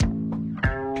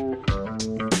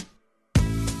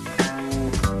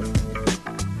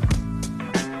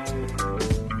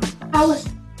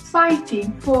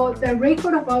fighting for the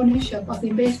record of ownership of the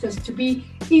investors to be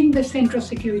in the Central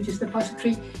Securities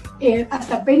Depository as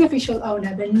a beneficial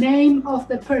owner, the name of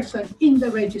the person in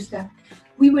the register.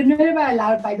 We were never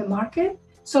allowed by the market,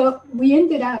 so we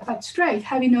ended up at Straight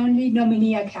having only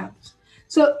nominee accounts.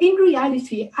 So in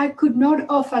reality, I could not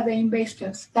offer the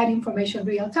investors that information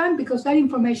real time because that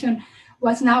information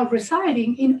was now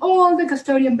residing in all the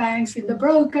custodian banks, in the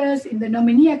brokers, in the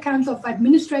nominee accounts of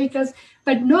administrators,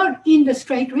 but not in the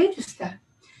Straight register.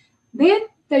 Then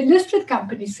the listed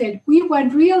company said, we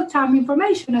want real-time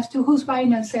information as to who's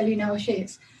buying and selling our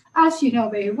shares. As you know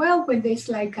very well, when there's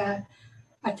like a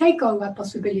takeover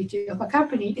possibility of a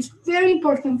company, it's very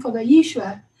important for the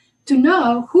issuer to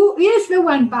know who is the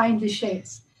one buying the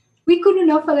shares. We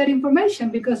couldn't offer that information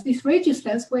because these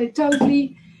registers were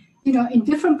totally, in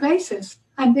different places.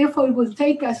 And therefore, it will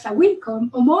take us a week or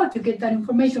more to get that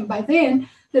information. By then,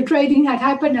 the trading had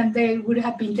happened and they would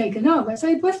have been taken over. So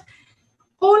it was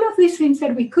all of these things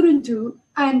that we couldn't do.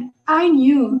 And I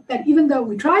knew that even though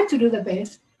we tried to do the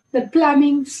best, the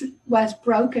plumbing was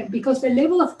broken because the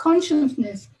level of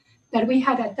consciousness that we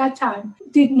had at that time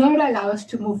did not allow us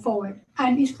to move forward.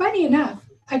 And it's funny enough,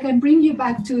 I can bring you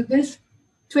back to this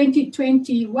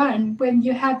 2021 when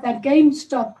you had that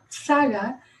GameStop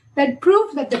saga that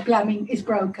proved that the plumbing is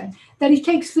broken, that it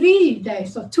takes 3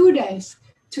 days or 2 days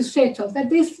to settle, that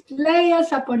there's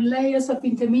layers upon layers of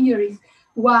intermediaries.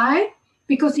 Why?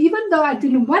 Because even though I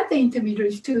didn't want the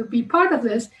intermediaries to be part of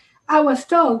this, I was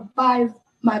told by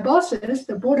my bosses,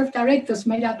 the board of directors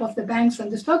made up of the banks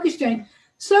and the stock exchange,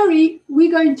 sorry,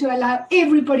 we're going to allow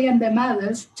everybody and their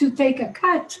mothers to take a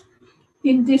cut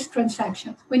in these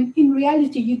transactions, when in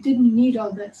reality, you didn't need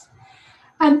all this.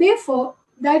 And therefore,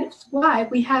 that's why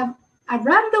we have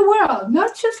around the world,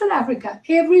 not just South Africa,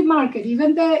 every market,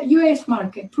 even the US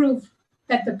market, proved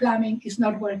that the plumbing is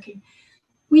not working.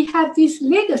 We have this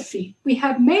legacy. We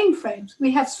have mainframes.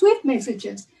 We have Swift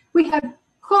messages. We have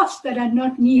costs that are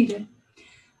not needed.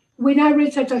 When I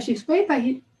read Satoshi's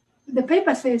paper, the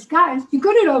paper says, guys, you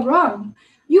got it all wrong.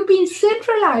 You've been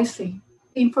centralizing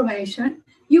information.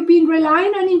 You've been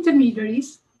relying on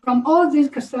intermediaries from all these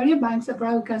custodian banks, the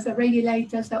brokers, the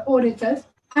regulators, the auditors.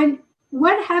 And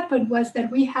what happened was that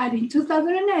we had in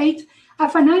 2008 a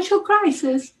financial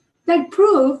crisis that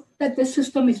proved that the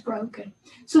system is broken.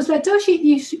 So Satoshi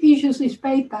issues this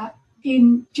paper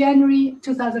in January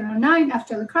 2009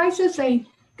 after the crisis saying,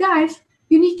 guys,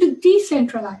 you need to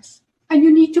decentralize and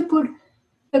you need to put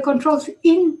the controls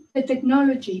in the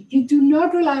technology. You do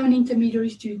not rely on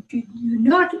intermediaries. You do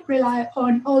not rely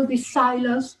on all these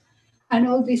silos and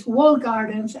all these walled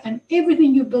gardens, and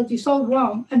everything you built is all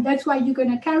wrong. And that's why you're going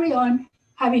to carry on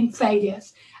having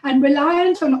failures. And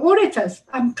reliance on auditors,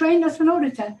 I'm trained as an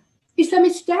auditor, is a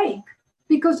mistake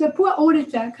because the poor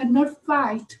auditor cannot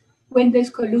fight when there's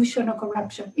collusion or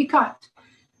corruption. He can't.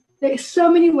 There's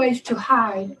so many ways to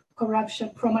hide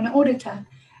corruption from an auditor,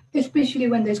 especially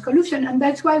when there's collusion. And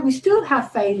that's why we still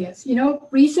have failures.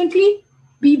 Recently,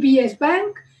 BBS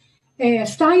Bank,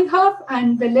 Steinhoff,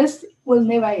 and the list will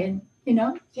never end.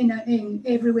 In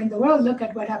everywhere in the world, look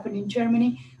at what happened in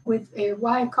Germany with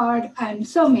Wirecard and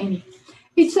so many.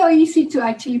 It's so easy to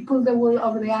actually pull the wool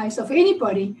over the eyes of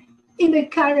anybody in the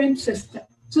current system.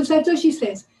 So Satoshi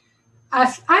says,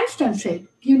 as Einstein said,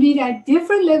 you need a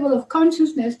different level of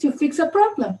consciousness to fix a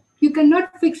problem. You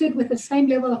cannot fix it with the same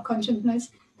level of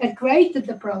consciousness that created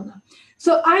the problem.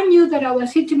 So I knew that I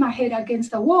was hitting my head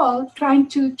against the wall, trying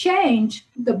to change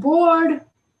the board,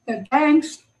 the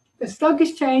banks, the stock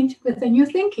exchange with the new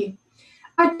thinking.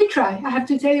 I did try. I have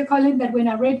to tell you, Colin, that when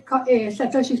I read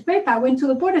Satoshi's paper, I went to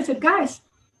the board and said, guys,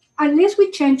 unless we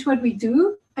change what we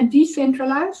do and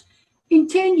decentralize, in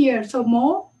 10 years or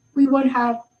more, we won't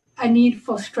have a need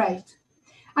for Straight.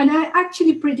 And I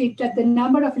actually predict that the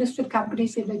number of listed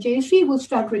companies in the JSE will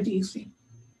start reducing.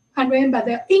 And remember,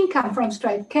 the income from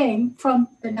Straight came from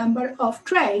the number of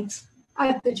trades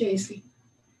at the JSE.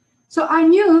 So I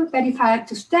knew that if I had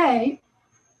to stay,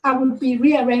 I would be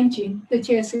rearranging the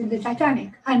chairs in the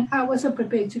Titanic. And I wasn't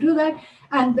prepared to do that.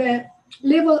 And the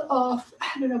level of,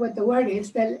 I don't know what the word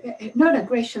is, not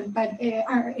aggression, but,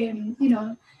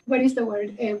 what is the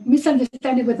word?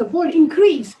 Misunderstanding with the board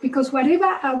increased because whatever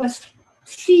I was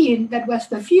seeing that was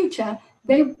the future,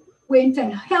 they went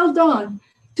and held on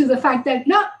to the fact that,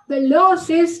 no, the law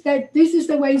says that this is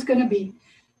the way it's going to be.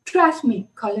 Trust me,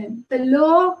 Colin, the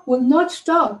law will not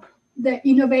stop the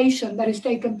innovation that is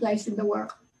taking place in the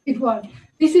world. It won't.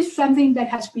 This is something that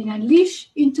has been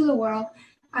unleashed into the world,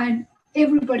 and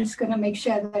everybody's going to make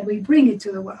sure that we bring it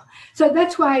to the world. So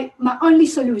that's why my only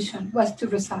solution was to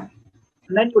resign.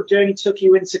 And then your journey took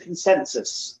you into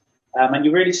Consensus, and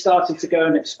you really started to go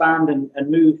and expand and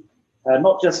move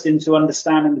not just into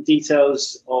understanding the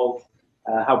details of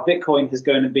how Bitcoin has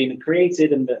going to be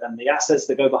created and the assets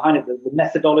that go behind it, the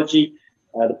methodology,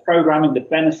 the programming, the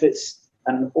benefits,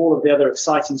 and all of the other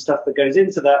exciting stuff that goes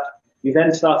into that. You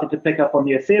then started to pick up on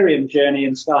the Ethereum journey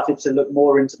and started to look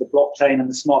more into the blockchain and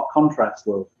the smart contracts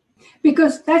world.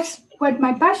 Because that's what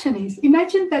my passion is.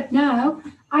 Imagine that now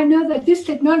I know that this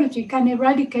technology can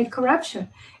eradicate corruption.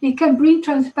 It can bring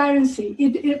transparency.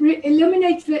 It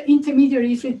eliminates the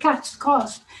intermediaries. It cuts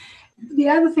costs. The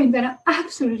other thing that I'm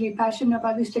absolutely passionate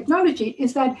about this technology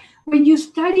is that when you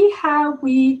study how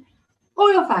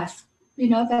all of us,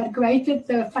 that created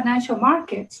the financial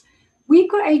markets, we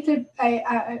created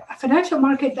a financial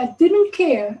market that didn't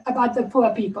care about the poor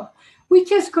people. We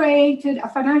just created a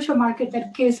financial market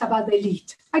that cares about the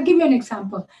elite. I'll give you an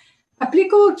example.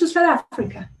 Applicable to South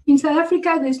Africa. In South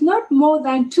Africa, there's not more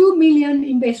than 2 million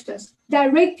investors,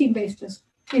 direct investors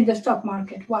in the stock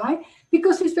market. Why?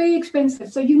 Because it's very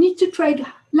expensive. So you need to trade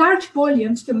large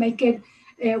volumes to make it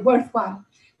worthwhile.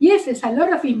 Yes, there's a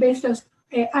lot of investors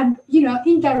and,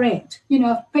 indirect,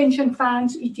 pension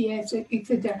funds, ETFs,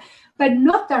 etc., but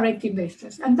not direct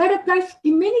investors. And that applies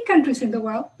in many countries in the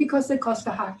world because the costs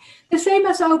are high. The same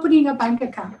as opening a bank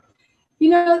account.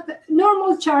 The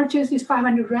normal charges is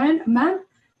 500 Rand a month.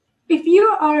 If you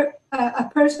are a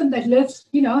person that lives,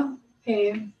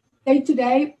 day to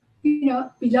day,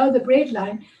 below the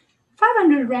breadline,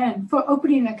 500 Rand for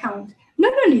opening an account.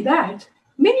 Not only that,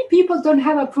 many people don't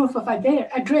have a proof of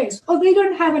address or they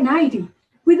don't have an ID.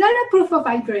 Without a proof of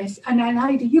address and an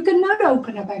ID, you cannot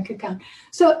open a bank account.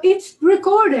 So it's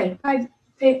recorded,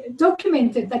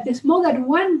 documented that there's more than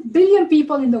 1 billion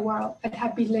people in the world that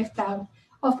have been left out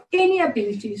of any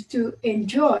abilities to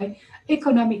enjoy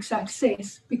economic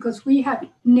success because we have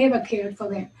never cared for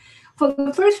them. For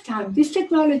the first time, this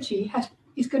technology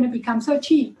is going to become so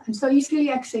cheap and so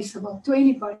easily accessible to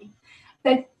anybody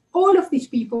that all of these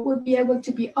people will be able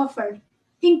to be offered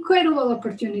incredible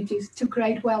opportunities to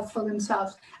create wealth for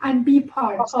themselves and be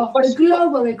part of the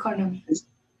global economy.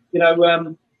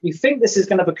 You think this is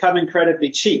going to become incredibly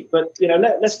cheap, but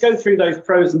let's go through those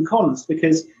pros and cons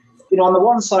because on the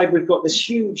one side we've got this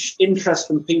huge interest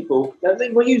from people.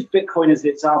 We'll use Bitcoin as the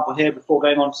example here before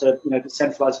going on to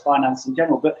decentralized finance in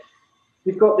general, but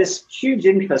we've got this huge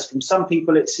interest from some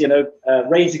people. It's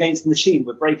rage against the machine.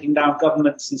 We're breaking down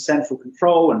governments and central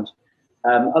control, and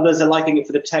others are liking it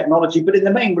for the technology. But in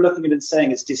the main, we're looking at it and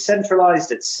saying it's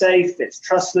decentralized, it's safe, it's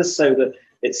trustless, so that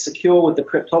it's secure with the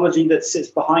cryptology that sits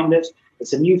behind it.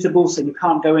 It's immutable, so you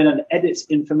can't go in and edit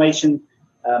information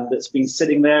that's been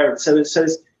sitting there. So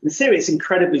in theory, it's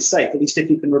incredibly safe, at least if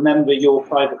you can remember your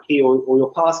private key or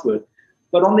your password.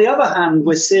 But on the other hand,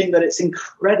 we're seeing that it's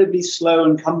incredibly slow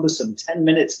and cumbersome. 10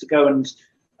 minutes to go and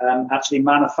actually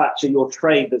manufacture your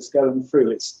trade that's going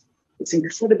through. It's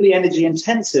incredibly energy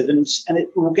intensive, and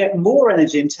it will get more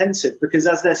energy intensive because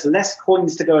as there's less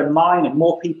coins to go and mine and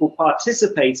more people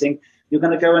participating, you're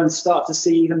going to go and start to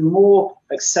see even more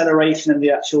acceleration in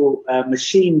the actual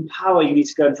machine power you need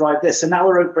to go and drive this. So now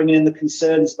we're bringing in the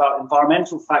concerns about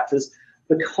environmental factors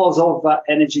because of that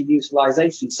energy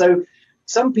utilization. So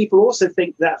some people also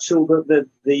think that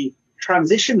the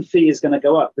transition fee is going to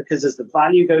go up because as the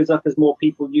value goes up, as more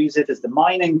people use it, as the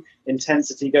mining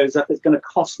intensity goes up, it's going to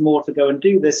cost more to go and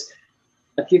do this.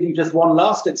 I'll give you just one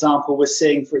last example. We're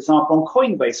seeing, for example, on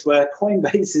Coinbase, where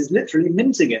Coinbase is literally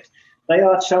minting it. They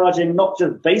are charging not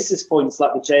just basis points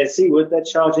like the JSE would, they're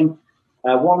charging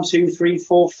 1, 2, 3,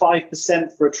 4,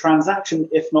 5% for a transaction,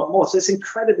 if not more. So it's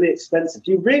incredibly expensive.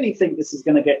 Do you really think this is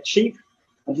going to get cheap?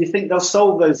 And do you think they'll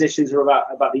solve those issues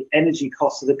about the energy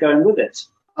costs that are going with it?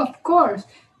 Of course.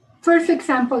 First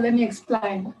example, let me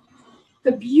explain.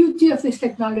 The beauty of this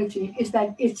technology is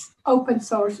that it's open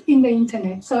source in the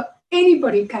internet. So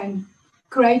anybody can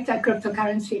create a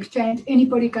cryptocurrency exchange.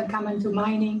 Anybody can come into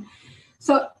mining.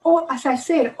 So as I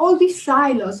said, all these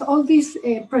silos, all these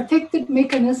protected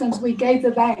mechanisms we gave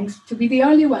the banks to be the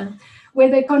only one, where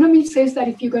the economy says that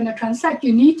if you're going to transact,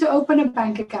 you need to open a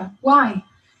bank account. Why?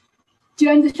 Do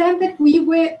you understand that we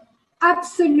were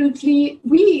absolutely,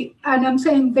 and I'm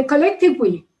saying the collective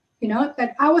we,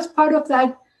 that I was part of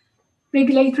that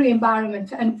regulatory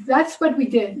environment. And that's what we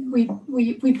did.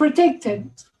 We protected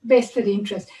vested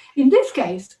interest. In this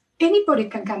case, anybody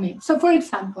can come in. So for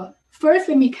example, first,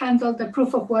 let me handle the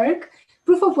proof of work.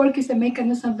 Proof of work is a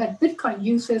mechanism that Bitcoin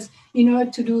uses in order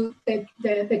to do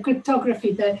the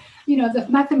cryptography, the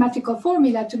mathematical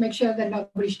formula to make sure that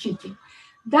nobody's cheating.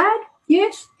 That,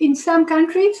 yes, in some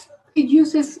countries, it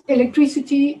uses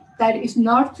electricity that is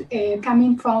not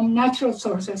coming from natural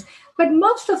sources. But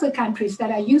most of the countries that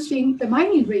are using the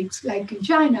mining rigs, like in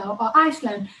China or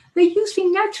Iceland, they're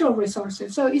using natural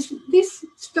resources. So it's this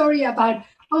story about,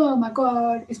 oh my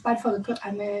God, it's bad for the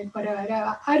climate,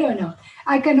 whatever. I don't know.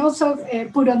 I can also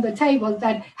put on the table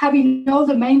that having all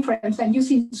the mainframes and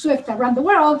using Swift around the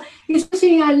world is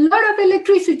using a lot of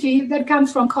electricity that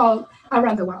comes from coal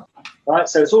around the world. Right,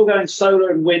 so it's all going solar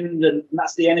and wind, and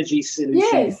that's the energy solution.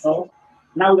 Yes.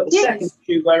 Now we've got the second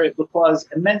issue where it requires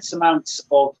immense amounts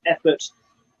of effort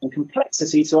and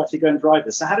complexity to actually go and drive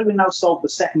this. So how do we now solve the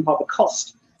second part, the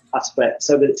cost aspect,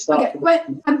 so that it starts? Okay, well,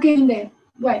 I'm getting there.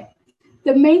 Wait.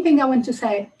 The main thing I want to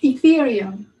say,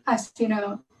 Ethereum, as you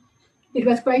know, it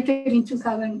was created in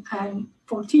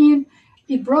 2014.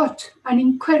 It brought an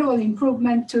incredible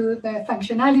improvement to the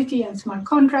functionality and smart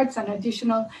contracts and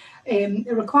additional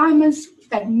requirements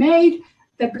that made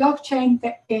the blockchain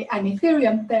and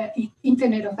Ethereum the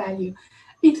Internet of Value.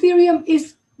 Ethereum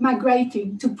is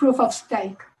migrating to proof of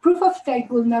stake. Proof of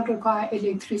stake will not require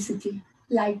electricity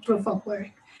like proof of work.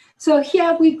 So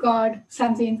here we got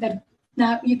something that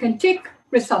now you can tick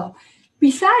resolve.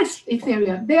 Besides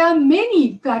Ethereum, there are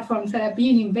many platforms that are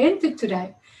being invented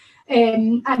today.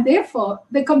 And therefore,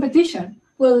 the competition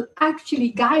will actually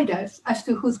guide us as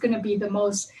to who's going to be the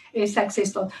most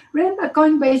successful. Remember,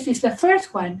 Coinbase is the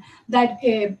first one that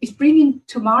is bringing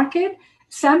to market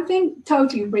something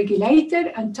totally regulated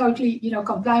and totally,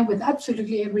 complying with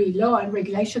absolutely every law and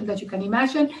regulation that you can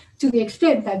imagine, to the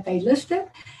extent that they listed.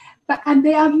 And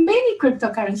there are many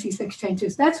cryptocurrencies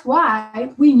exchanges. That's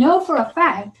why we know for a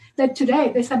fact that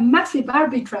today there's a massive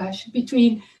arbitrage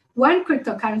between one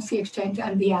cryptocurrency exchange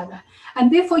and the other.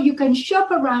 And therefore, you can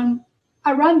shop around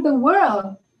the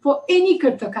world for any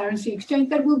cryptocurrency exchange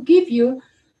that will give you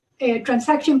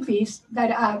transaction fees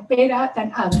that are better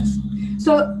than others.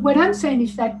 So what I'm saying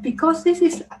is that because this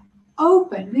is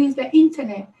open, this is the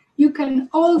internet, you can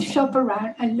all shop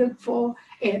around and look for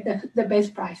the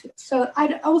best prices. So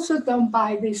I also don't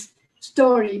buy this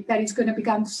story that it's going to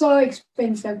become so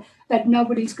expensive that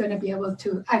nobody's going to be able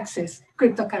to access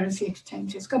cryptocurrency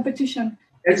exchanges. Competition.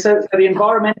 So the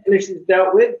environmental issues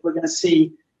dealt with, we're going to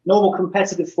see normal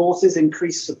competitive forces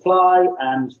increase supply,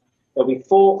 and there'll be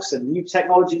forks and new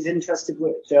technologies interested,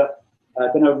 which are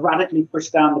going to radically push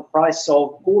down the price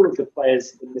of all of the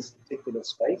players in this particular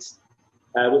space,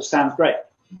 which sounds great.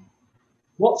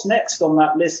 What's next on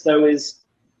that list, though, is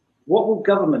what will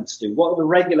governments do? What are the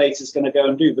regulators going to go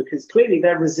and do? Because clearly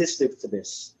they're resistive to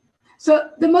this. So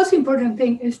the most important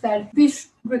thing is that this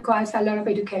requires a lot of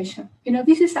education.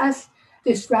 This is as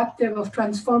disruptive or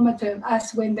transformative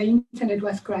as when the internet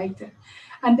was created.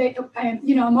 And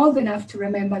I'm old enough to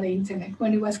remember the internet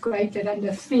when it was created, and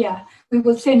the fear. We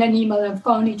would send an email and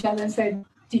phone each other and say,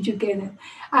 did you get it?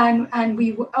 And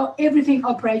everything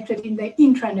operated in the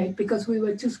intranet because we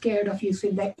were too scared of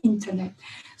using the internet.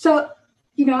 So,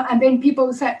 and then people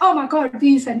would say, oh my God,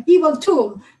 this is an evil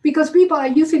tool because people are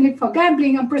using it for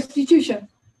gambling and prostitution.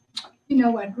 You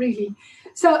know what, really?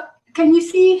 So can you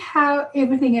see how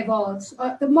everything evolves?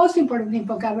 The most important thing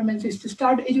for governments is to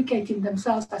start educating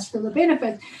themselves as to the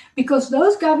benefits, because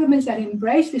those governments that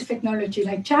embrace this technology,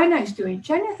 like China is doing,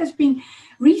 China has been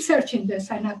researching this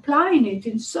and applying it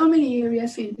in so many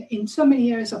areas, in so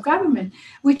many areas of government,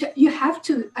 which you have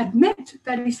to admit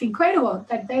that is incredible,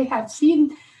 that they have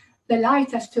seen the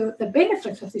light as to the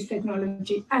benefits of this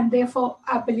technology. And therefore,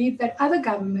 I believe that other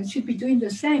governments should be doing the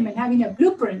same and having a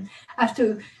blueprint as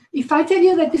to, if I tell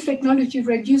you that this technology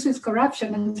reduces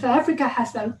corruption and South Africa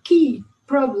has a key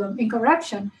problem in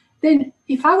corruption, then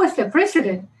if I was the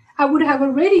president, I would have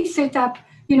already set up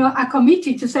a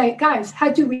committee to say, guys, how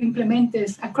do we implement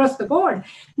this across the board?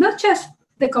 Not just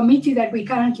the committee that we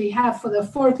currently have for the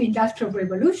fourth industrial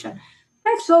revolution.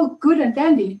 That's all good and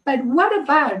dandy. But what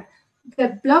about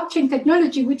the blockchain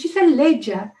technology, which is a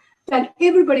ledger that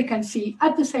everybody can see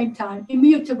at the same time,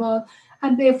 immutable,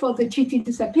 and therefore the cheating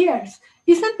disappears?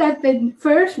 Isn't that the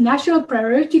first national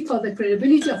priority for the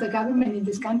credibility of the government in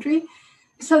this country?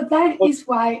 So that is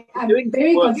why I'm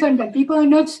very concerned that people are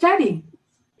not studying.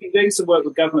 You're doing some work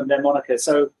with government there, Monica.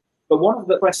 But one of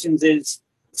the questions is,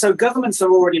 so governments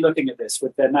are already looking at this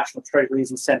with their national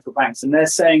treasuries and central banks, and they're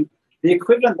saying the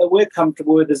equivalent that we're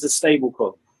comfortable with is a stable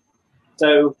coin.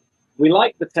 So we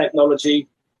like the technology.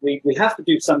 We have to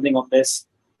do something on this.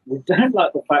 We don't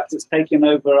like the fact it's taking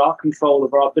over our control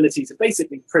of our ability to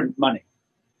basically print money.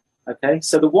 Okay,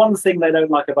 so the one thing they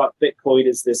don't like about Bitcoin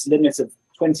is this limit of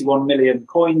 21 million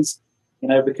coins,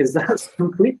 because that's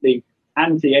completely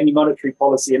anti any monetary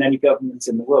policy in any government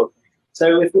in the world.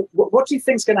 So what do you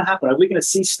think is going to happen? Are we going to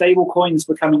see stable coins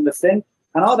becoming the thing?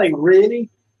 And are they really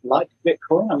like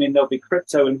Bitcoin? I mean, there'll be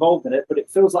crypto involved in it, but it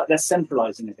feels like they're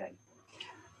centralizing again.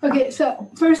 Okay, so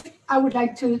first I would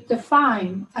like to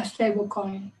define a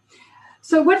stablecoin.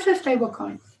 So what's a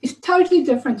stablecoin? It's totally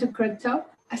different to crypto.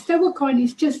 A stablecoin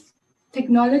is just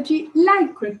technology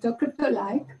like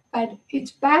crypto-like, but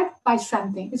it's backed by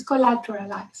something. It's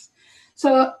collateralized.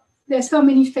 So there's so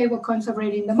many stablecoins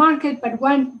already in the market, but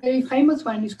one very famous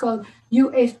one is called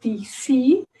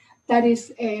USDC, that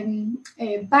is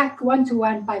backed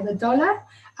one-to-one by the dollar,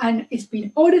 and it's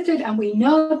been audited, and we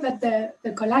know that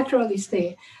the collateral is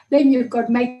there. Then you've got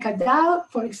MakerDAO,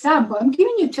 for example. I'm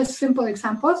giving you just simple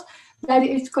examples that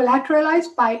it's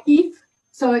collateralized by ETH.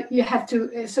 So you have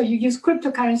to, so you use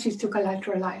cryptocurrencies to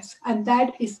collateralize, and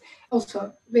that is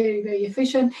also very, very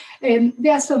efficient.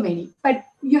 There are so many, but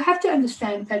you have to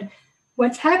understand that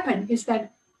what's happened is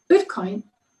that Bitcoin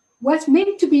was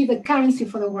meant to be the currency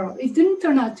for the world. It didn't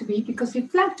turn out to be because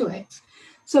it fluctuates.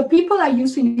 So people are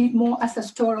using it more as a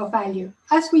store of value.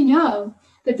 As we know,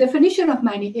 the definition of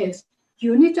money is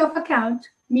unit of account,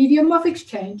 medium of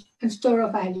exchange, and store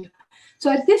of value. So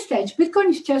at this stage, Bitcoin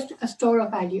is just a store of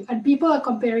value, and people are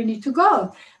comparing it to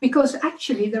gold because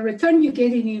actually the return you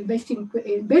get in investing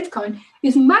in Bitcoin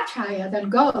is much higher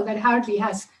than gold that hardly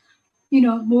has,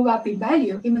 move up in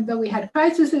value, even though we had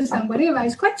crises and whatever.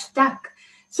 It's quite stuck.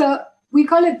 So we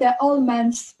call it the old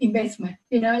man's investment,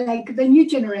 like the new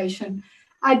generation.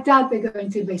 I doubt they're going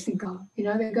to invest in gold.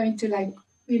 They're going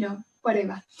to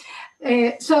whatever.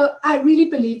 So I really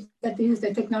believe that this is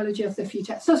the technology of the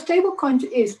future. So stablecoin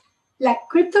is like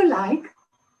crypto-like.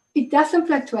 It doesn't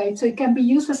fluctuate, so it can be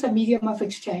used as a medium of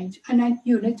exchange and a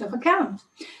unit of account.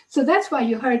 So that's why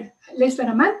you heard less than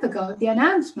a month ago the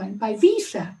announcement by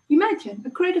Visa, imagine a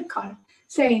credit card,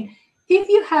 saying if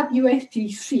you have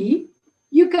USDC,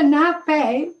 you can now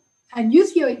pay and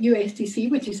use your USDC,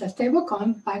 which is a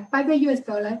stablecoin backed by the US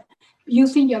dollar,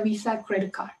 using your Visa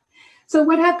credit card. So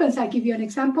what happens, I'll give you an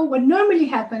example. What normally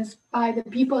happens by the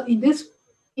people in this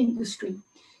industry,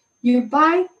 you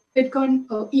buy Bitcoin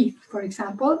or ETH, for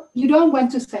example, you don't want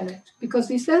to sell it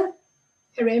because it's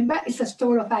a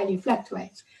store of value,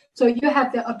 fluctuates. So you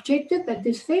have the objective that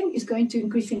this thing is going to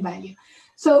increase in value.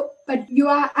 So, but you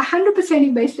are 100%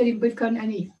 invested in Bitcoin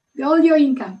and ETH, all your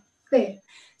income there.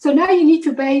 So now you need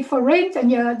to pay for rent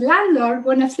and your landlord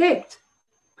won't accept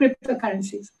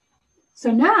cryptocurrencies.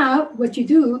 So now what you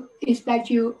do is that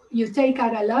you take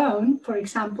out a loan, for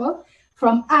example,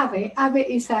 from Aave. Aave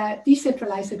is a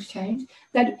decentralized exchange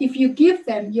that if you give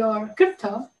them your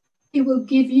crypto, it will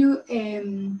give you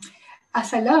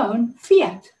as a loan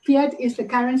fiat. Fiat is the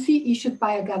currency issued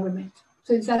by a government.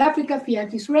 So in South Africa,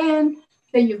 fiat is rand,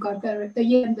 then you've got the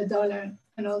yen, the dollar,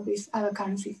 and all these other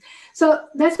currencies. So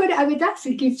that's what Aave does.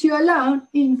 It gives you a loan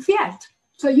in fiat.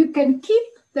 So you can keep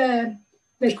the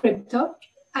crypto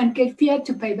and get fiat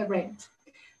to pay the rent.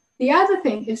 The other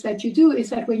thing is that you do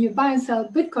is that when you buy and sell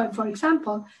Bitcoin, for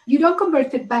example, you don't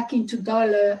convert it back into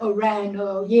dollar or rand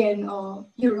or yen or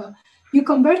euro. You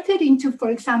convert it into,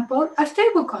 for example, a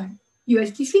stablecoin,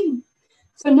 USDC.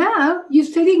 So now you're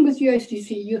sitting with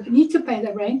USDC. You need to pay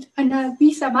the rent, and a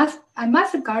Visa and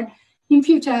MasterCard in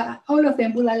future, all of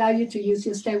them will allow you to use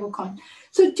your stablecoin.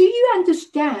 So do you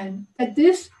understand that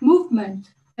this movement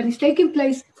that is taking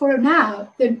place for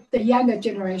now, the younger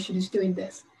generation is doing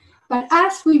this? But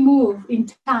as we move in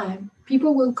time,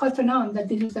 people will cotton on that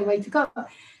this is the way to go.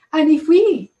 And if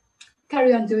we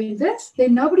carry on doing this,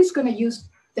 then nobody's going to use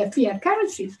the fiat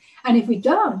currencies. And if we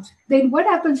don't, then what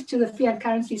happens to the fiat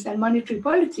currencies and monetary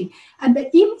policy and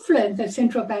the influence that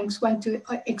central banks want to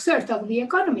exert over the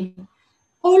economy?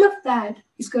 All of that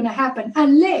is going to happen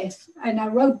unless, and I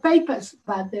wrote papers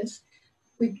about this,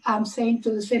 I'm saying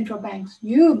to the central banks,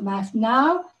 you must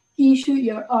now issue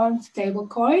your own stable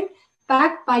coin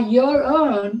backed by your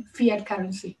own fiat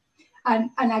currency.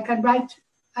 And I can write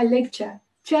a lecture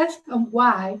just on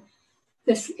why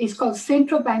this is called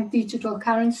central bank digital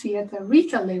currency at the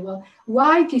retail level,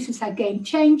 why this is a game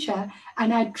changer.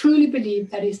 And I truly believe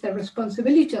that is the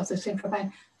responsibility of the central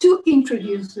bank to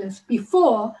introduce this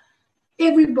before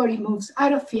everybody moves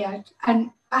out of fiat. And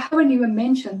I haven't even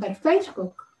mentioned that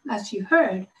Facebook, as you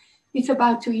heard, is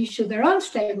about to issue their own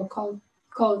stable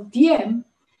called Diem.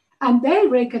 And they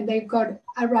reckon they've got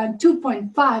around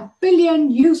 2.5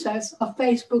 billion users of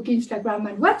Facebook, Instagram,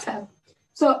 and WhatsApp.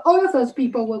 So all of those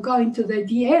people will go into the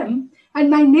Diem and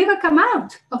might never come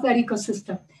out of that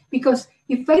ecosystem. Because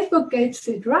if Facebook gets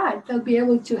it right, they'll be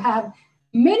able to have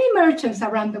many merchants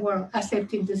around the world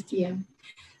accepting this Diem.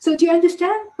 So do you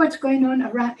understand what's going on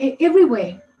around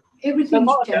everywhere? Everything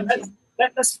is changing.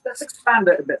 Let's expand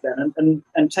it a bit then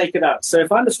and take it out. So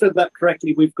if I understood that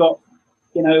correctly, we've got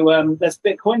there's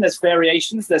Bitcoin, there's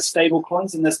variations, there's stable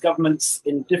coins, and there's governments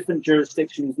in different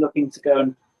jurisdictions looking to go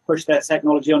and push their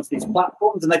technology onto these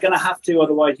platforms. And they're going to have to,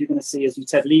 otherwise you're going to see, as you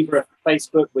said, Libra for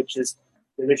Facebook, which is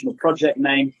the original project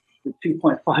name, with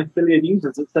 2.5 billion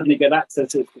users that suddenly get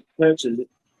access to purchase it.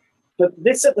 But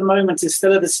this at the moment is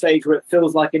still at a stage where it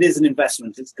feels like it is an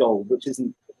investment, it's gold, which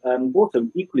isn't also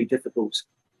equally difficult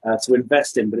to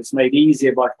invest in, but it's made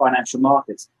easier by financial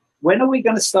markets. When are we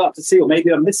going to start to see, or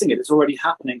maybe I'm missing it, it's already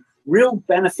happening, real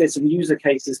benefits and user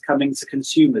cases coming to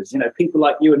consumers? People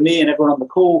like you and me and everyone on the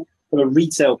call from a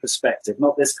retail perspective,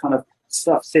 not this kind of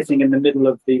stuff sitting in the middle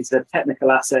of these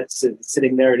technical assets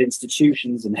sitting there at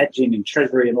institutions and hedging and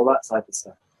treasury and all that type of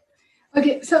stuff.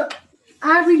 Okay, so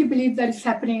I really believe that it's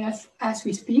happening as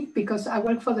we speak, because I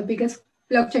work for the biggest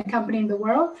blockchain company in the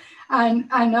world, and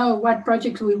I know what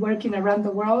projects we're working around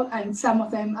the world, and some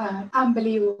of them are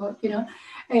unbelievable,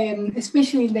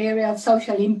 especially in the area of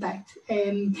social impact.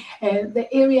 The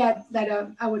area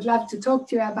that I would love to talk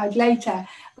to you about later,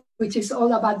 which is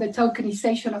all about the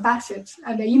tokenization of assets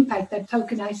and the impact that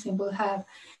tokenizing will have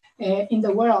in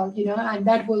the world, and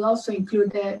that will also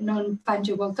include the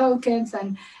non-fungible tokens.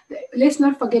 And let's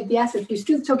not forget the assets. We're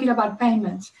still talking about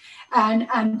payments,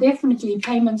 and definitely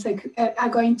payments are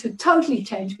going to totally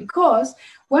change, because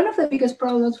one of the biggest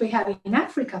problems we have in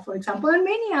Africa, for example, and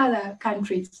many other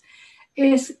countries,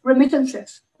 is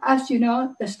remittances. As you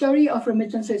know, the story of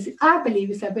remittances, I believe,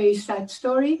 is a very sad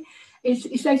story.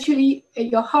 It's actually,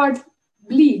 your heart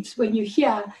bleeds when you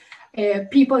hear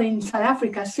people in South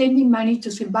Africa sending money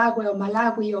to Zimbabwe or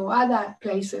Malawi or other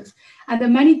places, and the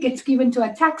money gets given to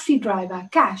a taxi driver,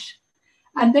 cash,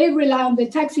 and they rely on the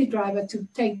taxi driver to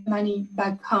take money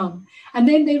back home. And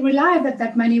then they rely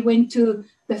that money went to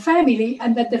the family,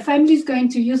 and that the family is going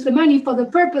to use the money for the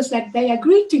purpose that they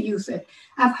agreed to use it.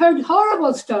 I've heard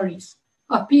horrible stories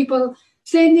of people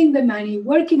sending the money,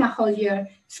 working a whole year,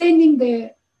 sending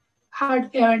the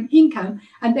hard-earned income,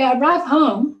 and they arrive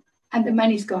home and the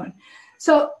money's gone.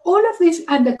 So all of this,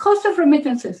 and the cost of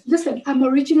remittances. Listen, I'm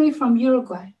originally from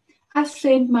Uruguay. I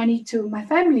send money to my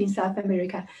family in South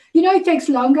America. It takes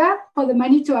longer for the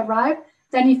money to arrive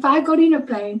than if I got in a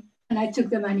plane and I took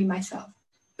the money myself.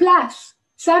 Plus,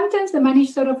 sometimes the money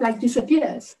sort of like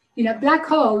disappears in a black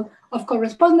hole of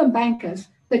correspondent bankers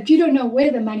that you don't know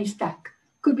where the money's stuck.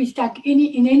 Could be stuck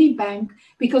in any bank,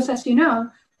 because as you know,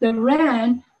 the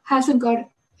RAN hasn't got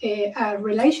a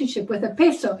relationship with the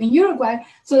peso in Uruguay,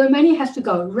 so the money has to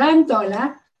go RAN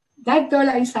dollar. That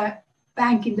dollar is a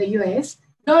bank in the US,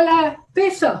 dollar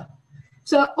peso.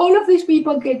 So all of these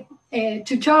people get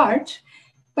to charge.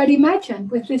 But imagine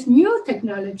with this new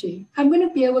technology, I'm going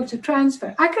to be able to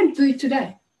transfer. I can do it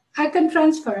today. I can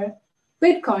transfer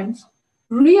Bitcoins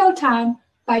real time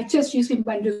by just using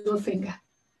one little finger.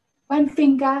 One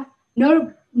finger,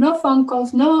 no phone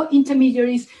calls, no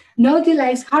intermediaries, no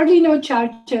delays, hardly no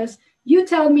charges. You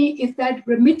tell me if that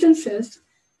remittances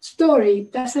story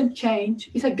doesn't change.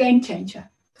 It's a game changer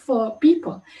for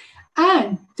people.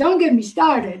 And don't get me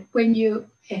started when you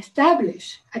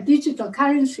establish a digital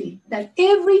currency that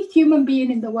every human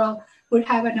being in the world would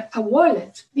have a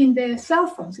wallet in their cell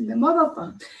phones, in their mobile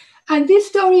phones. And this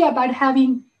story about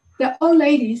having the old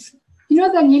ladies,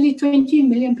 that nearly 20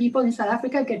 million people in South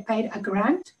Africa get paid a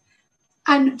grant.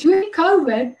 And during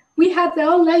COVID, we had the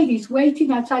old ladies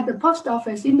waiting outside the post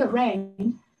office in the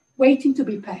rain, waiting to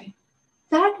be paid.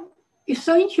 That is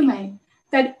so inhumane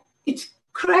that it's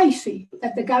crazy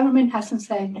that the government hasn't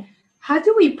said, how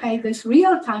do we pay this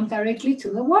real time directly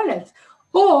to the wallet?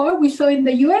 Or we saw in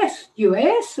the US,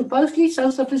 supposedly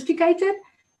so sophisticated,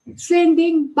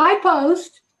 sending by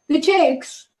post the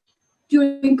checks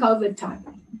during COVID time.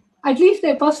 At least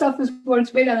their post office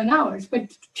works better than ours,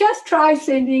 but just try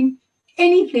sending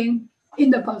anything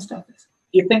in the post office.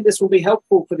 Do you think this will be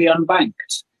helpful for the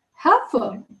unbanked?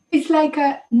 Helpful. It's like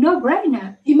a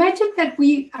no-brainer. Imagine that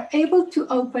we are able to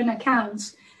open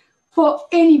accounts for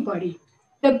anybody.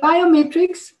 The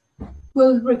biometrics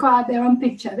will require their own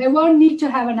picture. They won't need to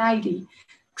have an ID.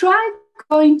 Try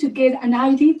going to get an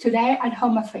ID today at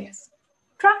Home Affairs.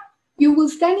 Try. You will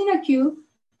stand in a queue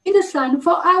in the sun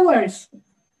for hours,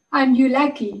 and you're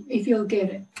lucky if you'll get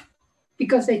it,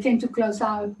 because they tend to close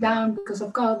down because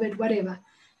of COVID, whatever.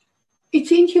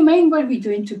 It's inhumane what we're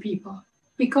doing to people,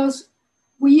 because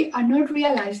we are not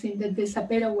realizing that there's a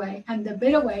better way, and the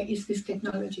better way is this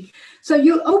technology. So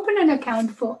you open an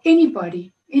account for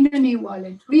anybody in an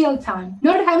e-wallet, real time,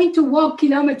 not having to walk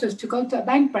kilometers to go to a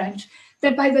bank branch,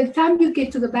 that by the time you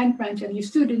get to the bank branch and you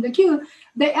stood in the queue,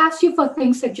 they ask you for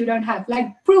things that you don't have,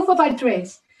 like proof of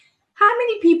address. How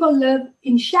many people live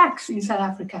in shacks in South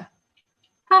Africa?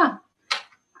 How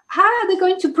are they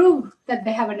going to prove that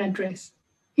they have an address?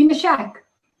 in a shack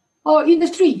or in the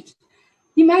street.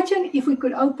 Imagine if we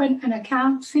could open an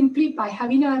account simply by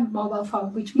having a mobile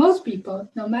phone, which most people,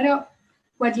 no matter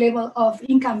what level of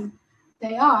income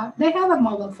they are, they have a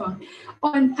mobile phone.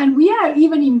 And we are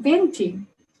even inventing,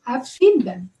 I've seen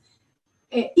them,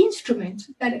 instruments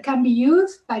that can be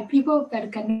used by people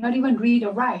that cannot even read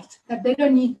or write, that they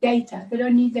don't need data, they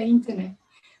don't need the internet.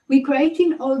 We're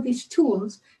creating all these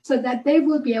tools so that they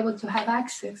will be able to have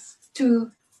access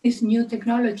to this new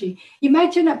technology.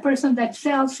 Imagine a person that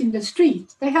sells in the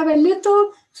street. They have a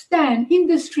little stand in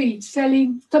the street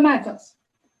selling tomatoes.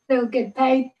 They'll get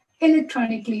paid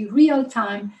electronically, real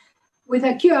time, with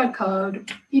a QR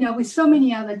code, with so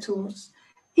many other tools,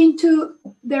 into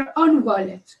their own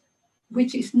wallet,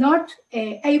 which is not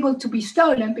able to be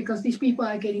stolen because these people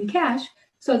are getting cash.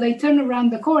 So they turn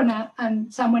around the corner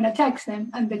and someone attacks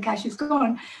them and the cash is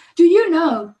gone. Do you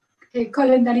know,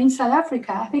 Colin, that in South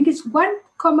Africa, I think it's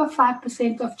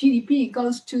 1.5% of GDP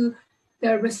goes to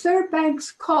the Reserve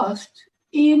Bank's cost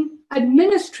in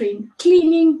administering,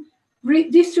 cleaning,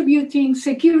 redistributing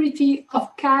security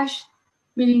of cash,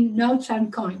 meaning notes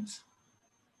and coins.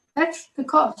 That's the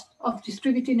cost of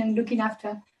distributing and looking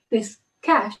after this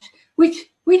cash,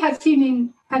 which we have seen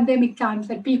in pandemic times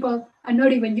that people are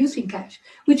not even using cash,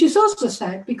 which is also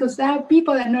sad because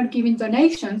people are not giving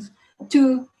donations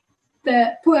to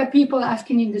the poor people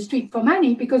asking in the street for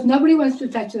money because nobody wants to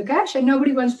touch the cash and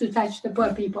nobody wants to touch the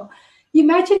poor people.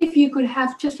 Imagine if you could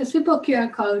have just a simple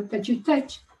QR code that you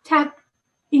tap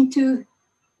into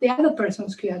the other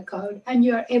person's QR code, and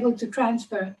you're able to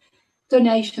transfer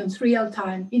donations real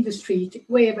time in the street,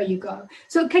 wherever you go.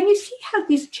 So can you see how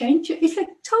this changes? It's a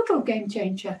total game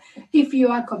changer if you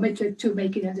are committed to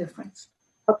making a difference.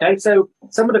 Okay, so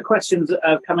some of the questions that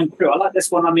are coming through, I like this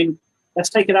one. I mean,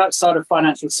 let's take it outside of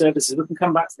financial services. We can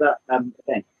come back to that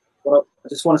again. Well, I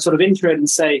just want to sort of intro it and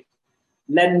say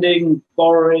lending,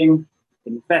 borrowing,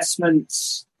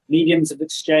 investments, mediums of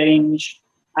exchange,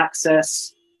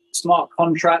 access, smart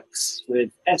contracts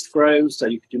with escrow, so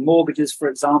you could do mortgages, for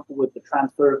example, with the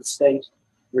transfer of estate,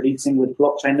 releasing with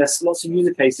blockchain. There's lots of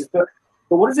user cases, but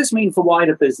what does this mean for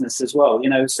wider business as well?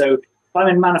 So if I'm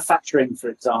in manufacturing, for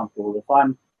example, if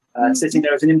I'm sitting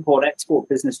there as an import-export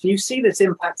business, do you see this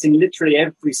impacting literally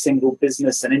every single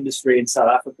business and industry in South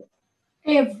Africa?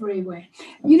 Everywhere.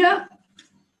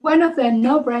 One of the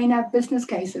no-brainer business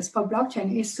cases for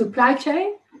blockchain is supply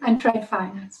chain and trade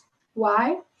finance.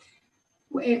 Why?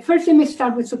 First, let me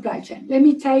start with supply chain. Let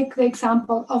me take the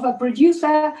example of a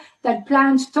producer that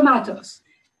plants tomatoes.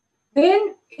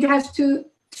 Then it has to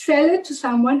sell it to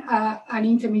someone, an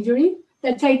intermediary,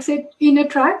 that takes it in a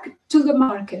truck to the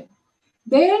market.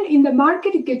 Then in the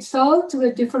market, it gets sold to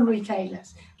the different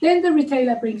retailers. Then the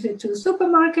retailer brings it to the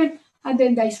supermarket, and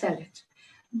then they sell it.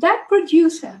 That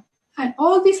producer and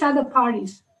all these other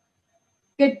parties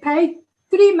get paid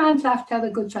 3 months after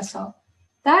the goods are sold.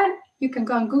 Then you can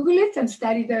go and Google it and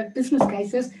study the business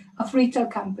cases of retail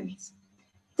companies.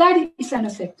 That is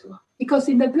unacceptable because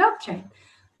in the blockchain,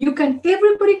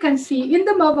 everybody can see in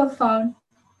the mobile phone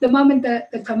the moment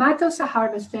the tomatoes are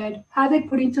harvested, how they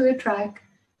put into the truck,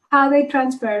 how they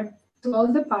transfer to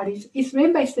all the parties.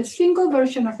 Remember, it's the single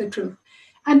version of the truth.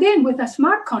 And then with a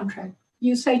smart contract,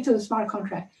 you say to the smart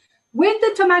contract, when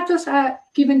the tomatoes are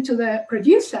given to the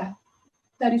producer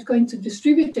that is going to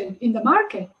distribute it in the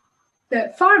market,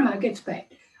 the farmer gets paid.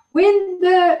 When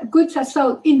the goods are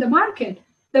sold in the market,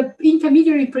 the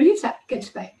intermediary producer gets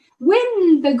paid.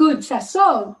 When the goods are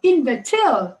sold in the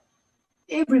till,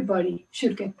 everybody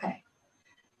should get paid.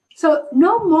 So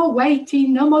no more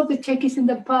waiting, no more the check is in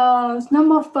the post, no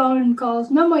more phone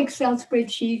calls, no more Excel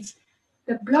spreadsheets.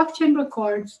 The blockchain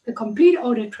records the complete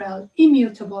audit trail,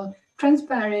 immutable,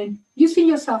 transparent. Using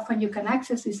your cell phone, you can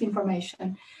access this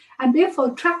information. And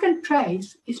therefore, track and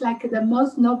trace is like the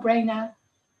most no-brainer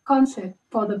concept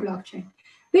for the blockchain.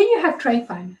 Then you have trade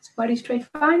finance. What is trade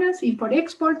finance?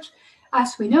 Import-exports.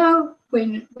 As we know,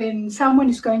 when someone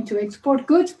is going to export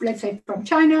goods, let's say from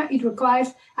China, it requires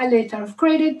a letter of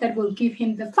credit that will give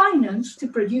him the finance to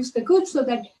produce the goods so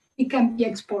that it can be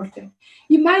exported.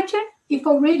 Imagine if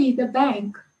already the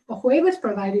bank or whoever's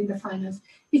providing the finance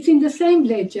is in the same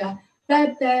ledger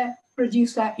that the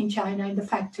producer in China in the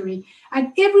factory,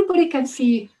 and everybody can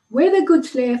see where the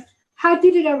goods left, how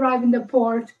did it arrive in the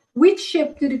port, which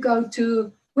ship did it go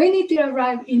to, when it did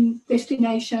arrive in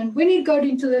destination, when it got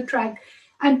into the truck,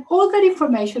 and all that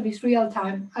information is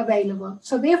real-time available.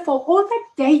 So therefore, all that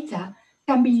data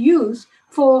can be used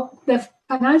for the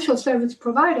financial service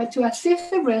provider to assess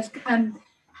the risk and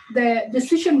the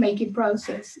decision-making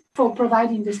process for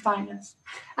providing this finance.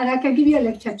 And I can give you a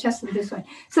lecture just on this one.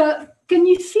 So can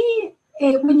you see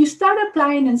when you start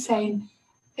applying and saying,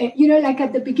 like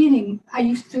at the beginning, I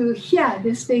used to hear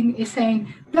this thing is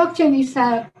saying blockchain is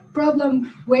a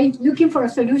problem way looking for a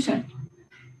solution.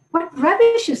 What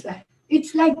rubbish is that?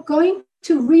 It's like going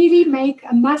to really make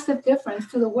a massive difference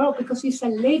to the world because it's a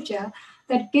ledger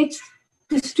that gets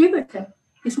distributed.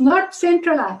 It's not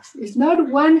centralized. It's not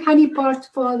one honeypot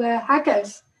for the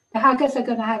hackers. The hackers are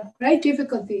going to have great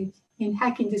difficulty in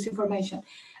hacking this information.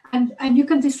 And you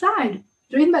can decide,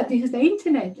 remember, this is the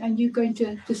internet, and you're going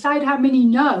to decide how many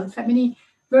nodes, how many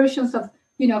versions of,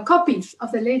 copies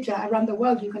of the ledger around the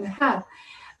world you're going to have.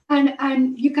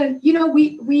 And you can,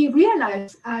 we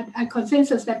realized at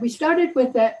Consensus that we started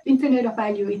with the Internet of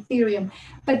Value, Ethereum,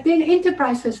 but then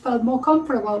enterprises felt more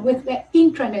comfortable with the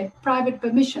intranet, private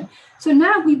permission. So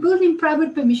now we're building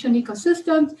private permission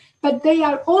ecosystems, but they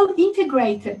are all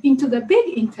integrated into the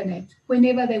big internet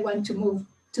whenever they want to move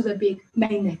to the big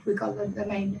mainnet. We call them the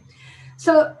mainnet.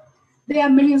 So there are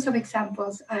millions of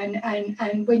examples.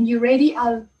 And when you're ready,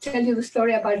 I'll tell you the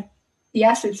story about the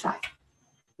asset side.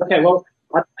 Okay, well,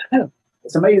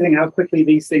 it's amazing how quickly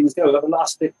these things go. We've got the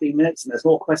last 15 minutes and there's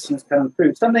more questions coming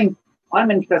through. Something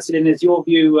I'm interested in is your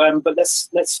view, but let's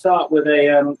start with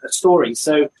a story.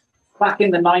 So back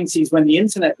in the 90s when the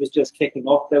internet was just kicking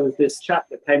off, there was this chap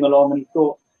that came along and he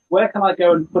thought, where can I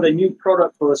go and put a new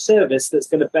product or a service that's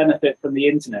going to benefit from the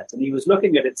internet? And he was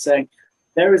looking at it saying,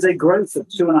 there is a growth of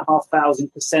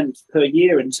 2,500% per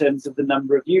year in terms of the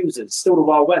number of users. Still the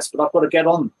Wild West, but I've got to get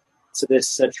on to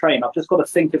this train. I've just got to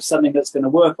think of something that's going to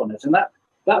work on it. And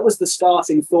that was the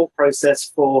starting thought process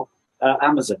for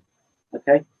Amazon.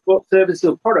 Okay, what services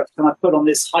or products can I put on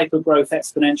this hyper-growth,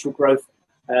 exponential growth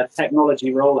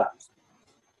technology rollout?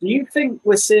 Do you think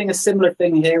we're seeing a similar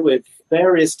thing here with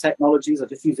various technologies? I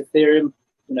just use Ethereum,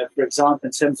 for example,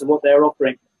 in terms of what they're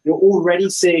offering. You're already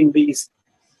seeing these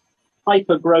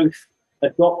hyper-growth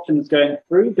adoptions going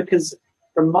through, because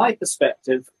from my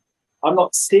perspective, I'm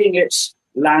not seeing it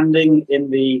landing in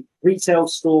the retail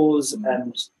stores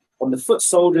and on the foot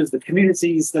soldiers, the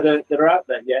communities that are out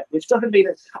there yet, which doesn't mean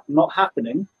it's not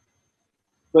happening.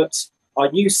 But are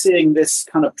you seeing this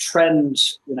kind of trend,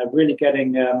 really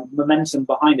getting momentum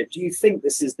behind it? Do you think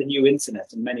this is the new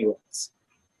internet in many ways?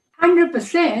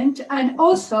 100%. And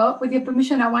also, with your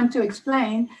permission, I want to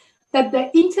explain that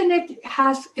the internet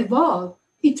has evolved.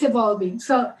 It's evolving.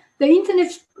 So the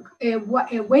internet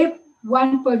web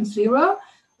 1.0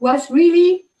 was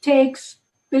really text,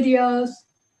 videos,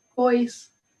 voice,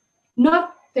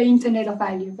 not the Internet of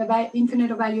Value. The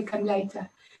Internet of Value came later.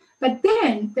 But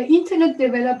then the internet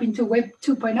developed into Web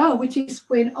 2.0, which is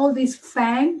when all these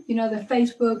FANG, the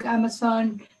Facebook,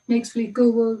 Amazon, Netflix,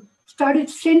 Google, started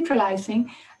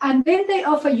centralizing. And then they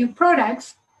offer you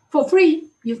products for free.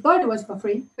 You thought it was for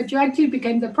free, but you actually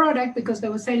became the product because they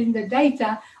were selling the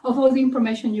data of all the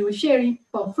information you were sharing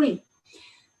for free.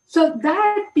 So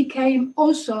that became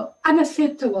also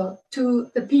unacceptable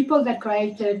to the people that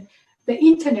created the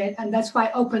internet, and that's why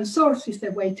open source is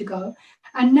the way to go.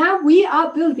 And now we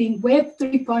are building Web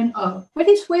 3.0. What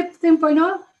is Web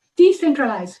 3.0?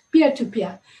 Decentralized,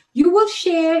 peer-to-peer. You will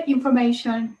share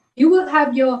information. You will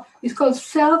have it's called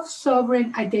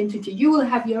self-sovereign identity. You will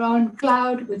have your own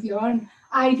cloud with your own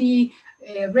ID,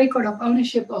 record of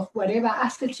ownership of whatever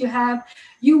assets you have.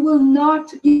 You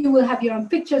will have your own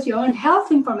pictures, your own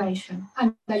health information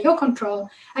under your control,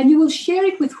 and you will share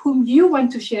it with whom you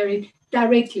want to share it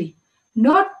directly,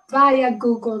 not via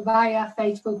Google, via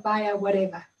Facebook, via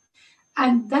whatever.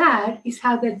 And that is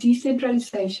how the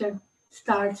decentralization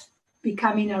starts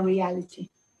becoming a reality.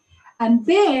 And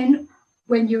then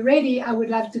when you're ready, I would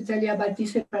love to tell you about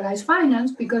decentralized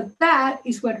finance, because that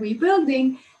is what we're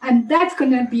building, and that's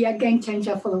going to be a game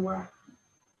changer for the world.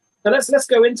 So let's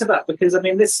go into that, because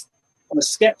this, from a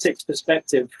skeptic's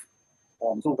perspective,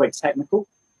 it's all very technical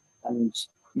and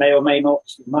may or may not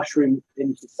mushroom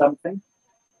into something.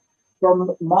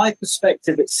 From my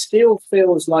perspective, it still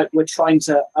feels like we're trying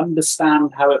to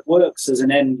understand how it works as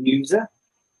an end user,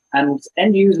 and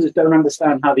end users don't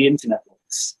understand how the internet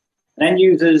works. And end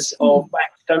users of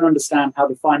banks don't understand how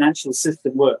the financial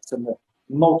system works and the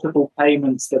multiple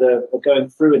payments that are going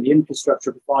through, and the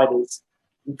infrastructure providers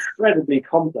incredibly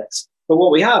complex. But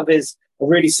what we have is a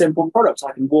really simple product.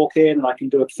 I can walk in and I can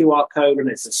do a QR code and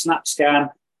it's a snap scan,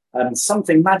 and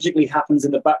something magically happens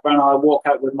in the background. And I walk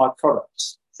out with my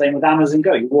products. Same with Amazon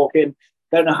Go. You walk in,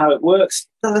 don't know how it works.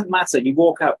 Doesn't matter. You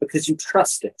walk out because you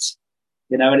trust it,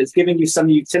 and it's giving you some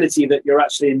utility that you're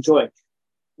actually enjoying.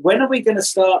 When are we going to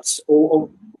start, or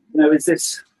is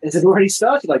it already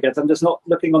started? I guess I'm just not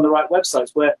looking on the right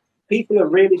websites where people are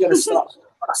really going to start to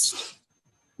trust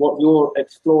what you're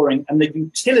exploring, and the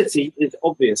utility is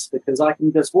obvious because I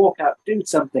can just walk out, do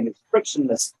something. It's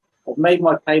frictionless. I've made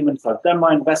my payments, I've done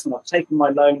my investment, I've taken my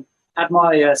loan, had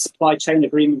my supply chain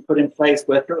agreement put in place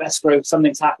where through escrow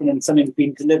something's happened and something's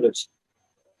been delivered.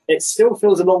 It still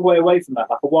feels a long way away from that,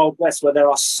 like a Wild West where there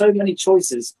are so many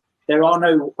choices. There are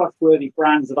no trustworthy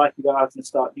brands that I can go out and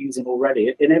start using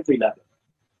already in every level.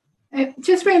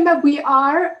 Just remember, we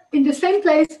are in the same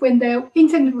place when the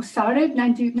internet was started,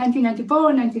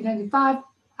 1994, 1995.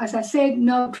 As I said,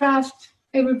 no trust.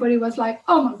 Everybody was like,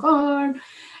 oh my God,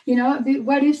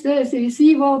 what is this? It's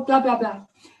evil, blah, blah, blah.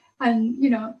 And,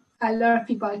 a lot of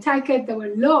people attack it. There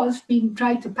were laws being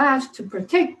tried to pass to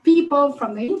protect people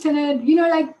from the internet,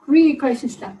 like really crazy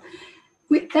stuff.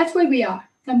 That's where we are,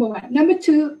 number one. Number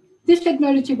two, this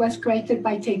technology was created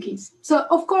by techies. So,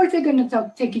 of course, they're going to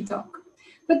talk techie talk.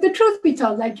 But the truth be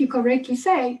told, like you correctly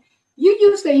say, you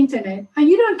use the internet and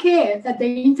you don't care that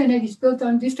the internet is built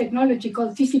on this technology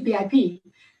called TCP/IP.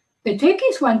 The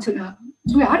techies want to know.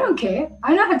 Well, I don't care.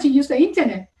 I know how to use the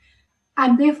internet.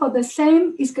 And therefore, the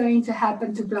same is going to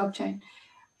happen to blockchain.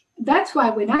 That's why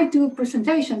when I do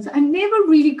presentations, I never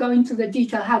really go into the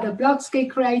detail how the blocks get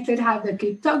created, how the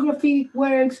cryptography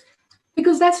works,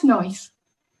 because that's noise.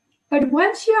 But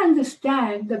once you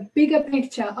understand the bigger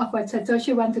picture of what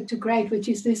Satoshi wanted to create, which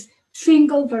is this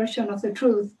single version of the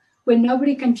truth, where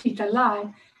nobody can cheat or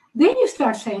lie, then you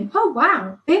start saying, oh,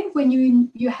 wow. Then when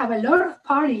you have a lot of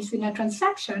parties in a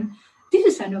transaction, this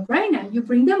is a no-brainer. You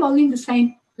bring them all in the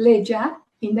same ledger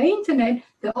in the internet.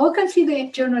 They all can see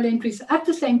the journal entries at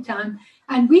the same time,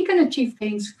 and we can achieve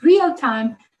things real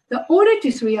time. The audit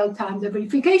is real time. The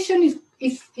verification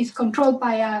is controlled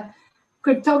by a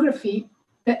cryptography.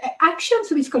 The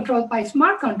actions is controlled by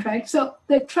smart contracts. So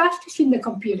the trust is in the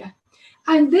computer.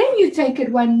 And then you take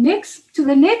it to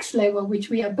the next level,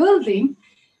 which we are building,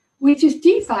 which is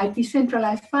DeFi,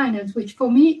 decentralized finance, which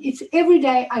for me, it's every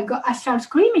day I start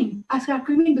screaming. I start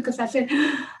screaming because I said,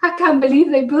 I can't believe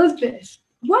they built this.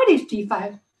 What is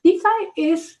DeFi? DeFi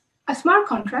is a smart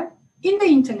contract in the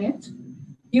internet.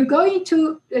 You go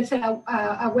into, let's say,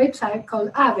 a website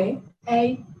called Aave,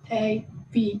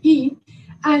 A-A-V-E,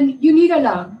 and you need a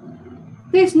loan.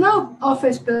 There's no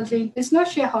office building, there's no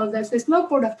shareholders, there's no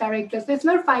board of directors, there's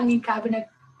no filing cabinet,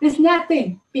 there's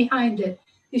nothing behind it.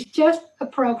 It's just a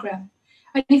program.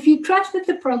 And if you trust that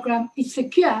the program is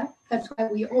secure, that's why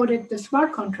we audit the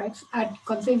smart contracts at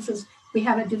Consensus. We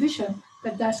have a division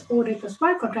that does audit the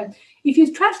smart contract. If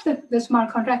you trust the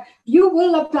smart contract, you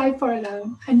will apply for a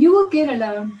loan and you will get a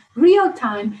loan real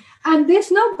time. And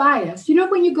there's no bias.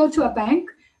 When you go to a bank,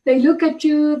 they look at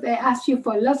you, they ask you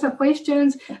for lots of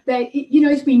questions.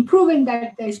 It's been proven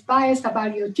that there's bias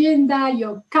about your gender,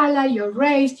 your color, your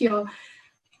race,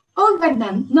 all that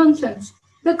nonsense.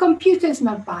 The computer is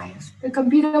not biased. The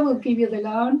computer will give you the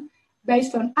loan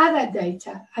based on other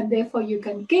data, and therefore you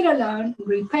can get a loan,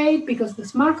 repay it, because the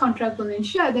smart contract will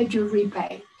ensure that you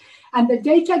repay. And the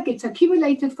data gets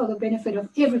accumulated for the benefit of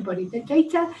everybody. The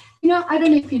data, I don't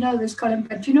know if you know this, Colin,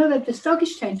 but you know that the stock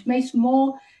exchange makes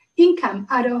more income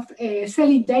out of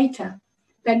selling data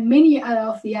than many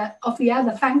of the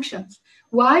other functions.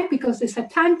 Why? Because there's a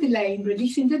time delay in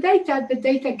releasing the data. The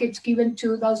data gets given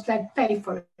to those that pay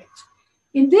for it.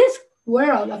 In this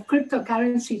world of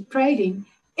cryptocurrency trading,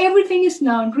 everything is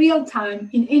known real time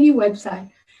in any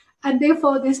website. And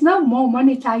therefore, there's no more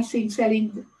monetizing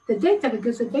selling the data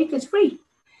because the data is free.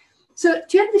 So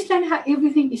do you understand how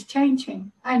everything is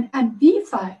changing? And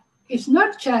DeFi is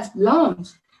not just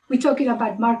loans. We're talking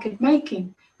about market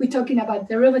making. We're talking about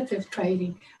derivative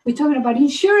trading. We're talking about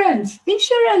insurance.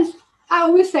 Insurance, I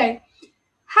always say,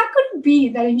 how could it be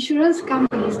that insurance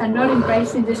companies are not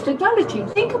embracing this technology?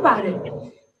 Think about it.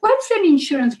 What's an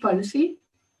insurance policy?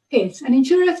 An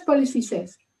insurance policy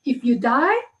says, if you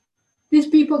die, these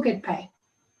people get paid.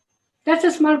 That's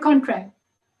a smart contract.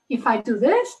 If I do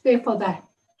this, therefore that.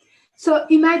 So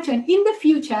imagine in the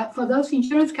future, for those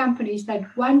insurance companies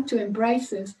that want to embrace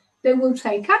this, they will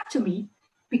say, come to me,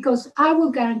 because I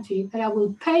will guarantee that I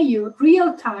will pay you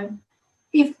real time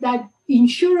if that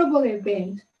insurable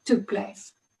event took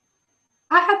place.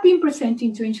 I have been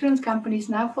presenting to insurance companies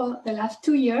now for the last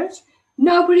 2 years.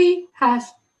 Nobody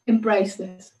has embraced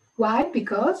this. Why?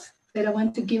 Because they don't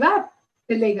want to give up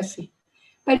the legacy.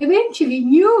 But eventually,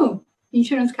 new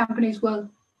insurance companies will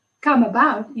come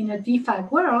about in a DeFi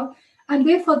world, and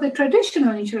therefore the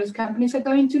traditional insurance companies are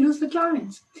going to lose the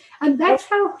clients. And that's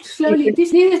how slowly,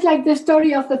 this is like the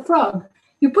story of the frog.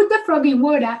 You put the frog in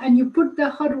water and you put the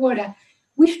hot water.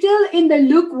 We're still in the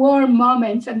lukewarm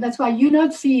moments, and that's why you're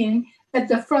not seeing that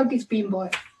the frog is being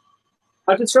boiled.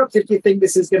 How disruptive do you think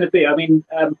this is going to be? I mean,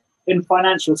 in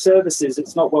financial services,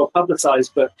 it's not well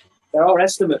publicized, but there are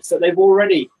estimates that they've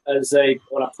already, I'm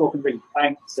talking really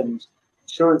banks and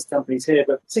insurance companies here,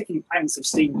 but particularly banks have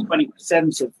seen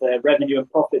 20% of their revenue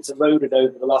and profits eroded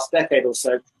over the last decade or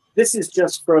so. This is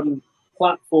just from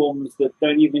platforms that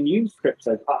don't even use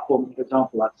crypto. Platforms, for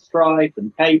example, like Stripe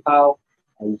and PayPal.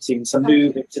 We've seen some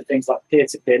move into things like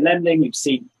peer-to-peer lending. We've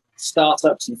seen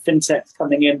startups and fintechs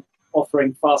coming in,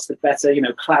 offering faster, better,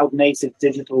 cloud-native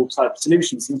digital type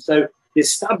solutions. And so the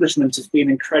establishment has been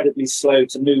incredibly slow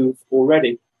to move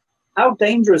already. How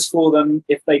dangerous for them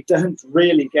if they don't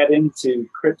really get into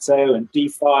crypto and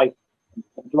DeFi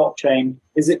and blockchain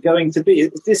is it going to be?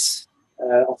 Is this,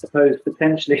 I suppose,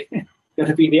 potentially going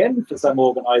to be the end for some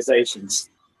organizations?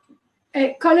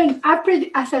 Colin,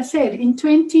 as I said, in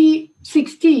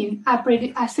 2016,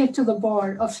 I said to the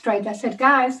board of Stripe, I said,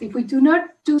 guys, if we do not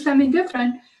do something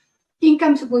different,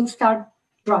 incomes will start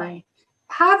drying.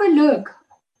 Have a look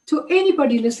to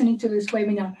anybody listening to this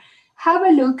webinar. Have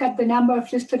a look at the number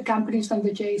of listed companies on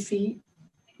the JSE.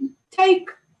 Take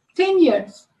 10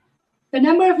 years. The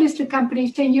number of listed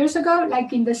companies 10 years ago,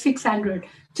 like in the 600.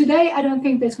 Today, I don't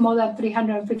think there's more than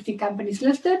 350 companies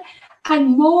listed.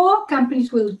 And more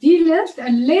companies will delist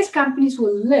and less companies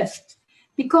will list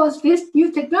because this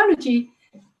new technology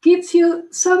gives you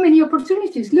so many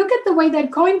opportunities. Look at the way that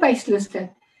Coinbase listed.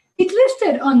 It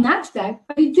listed on NASDAQ,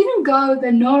 but it didn't go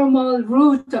the normal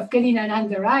route of getting an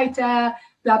underwriter,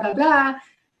 blah, blah, blah.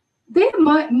 Their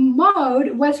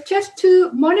mode was just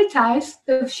to monetize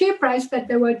the share price that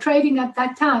they were trading at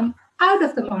that time out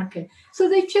of the market. So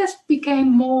they just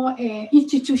became more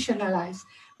institutionalized.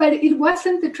 But it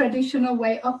wasn't the traditional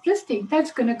way of listing.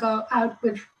 That's going to go out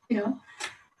with,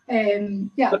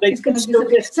 But they it's going to still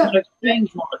list so, an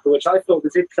exchange moniker, which I thought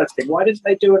was interesting. Why didn't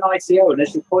they do an ICO,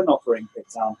 initial coin offering, for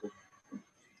example?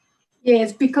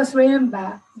 Yes, because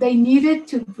remember, they needed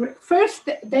to, first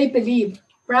they believed,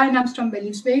 Brian Armstrong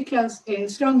believes very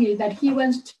strongly that he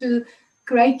wants to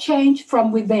create change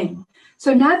from within.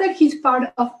 So now that he's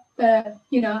part of the,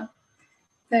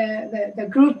 the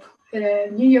group,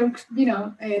 New York,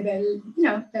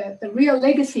 the real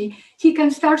legacy, he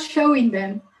can start showing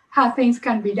them how things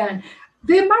can be done.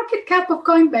 The market cap of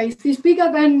Coinbase is bigger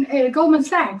than Goldman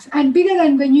Sachs and bigger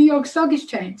than the New York Stock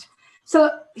Exchange. So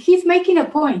he's making a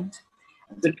point.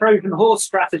 The Trojan horse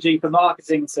strategy for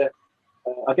marketing to,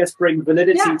 bring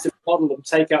validity to the model and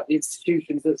take out the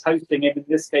institutions that's hosting it, in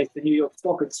this case, the New York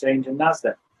Stock Exchange and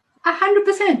NASDAQ.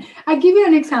 100%. I'll give you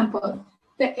an example.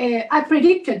 I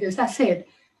predicted this. I said,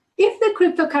 if the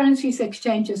cryptocurrencies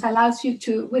exchanges allows you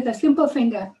to, with a simple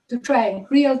finger, to trade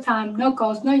real time, no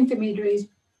cost, no intermediaries,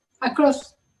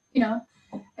 across,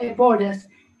 borders,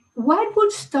 what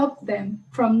would stop them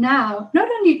from now not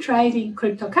only trading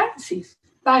cryptocurrencies,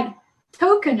 but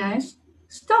tokenized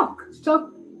stock,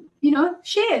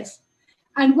 shares?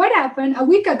 And what happened a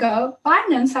week ago,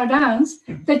 Binance announced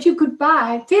that you could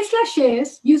buy Tesla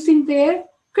shares using their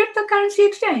cryptocurrency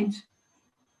exchange.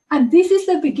 And this is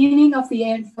the beginning of the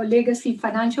end for legacy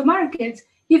financial markets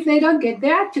if they don't get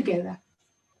their act together.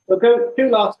 We'll go two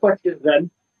last questions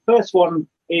then. First one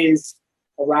is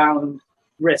around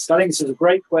risk. I think this is a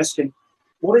great question.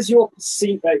 What is your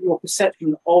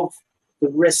perception of the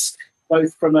risk,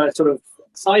 both from a sort of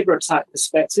cyber attack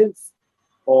perspective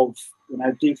of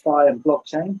DeFi and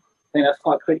blockchain? I think that's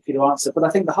quite quick for you to answer. But I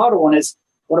think the harder one is,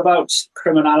 what about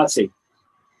criminality?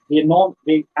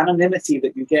 The anonymity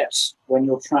that you get when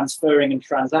you're transferring and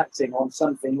transacting on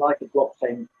something like a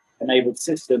blockchain-enabled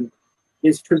system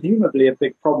is presumably a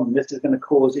big problem. This is going to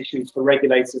cause issues for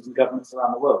regulators and governments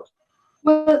around the world.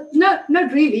 Well,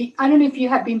 not really. I don't know if you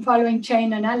have been following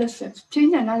Chainalysis.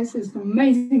 Chainalysis is an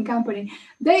amazing company.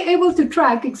 They're able to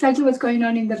track exactly what's going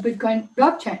on in the Bitcoin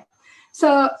blockchain.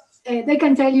 So they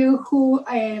can tell you who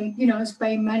is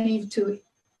paying money to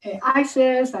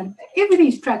ISIS, and everything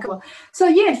is trackable. So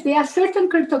yes, there are certain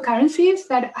cryptocurrencies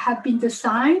that have been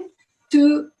designed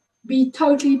to be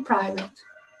totally private.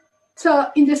 So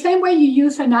in the same way you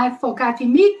use a knife for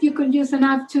cutting meat, you can use a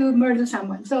knife to murder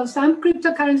someone. So some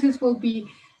cryptocurrencies will be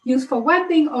used for one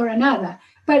thing or another.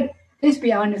 But let's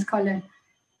be honest, Colin,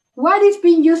 what is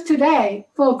being used today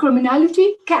for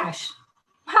criminality? Cash.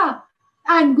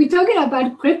 And we're talking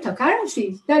about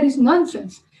cryptocurrencies. That is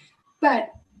nonsense.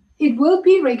 But it will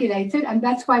be regulated, and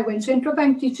that's why when central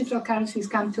bank digital currencies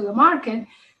come to the market,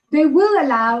 they will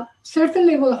allow certain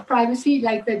level of privacy,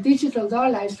 like the digital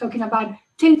dollar is talking about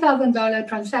 $10,000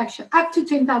 transaction, up to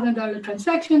 $10,000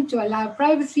 transaction to allow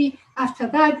privacy. After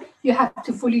that, you have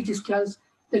to fully disclose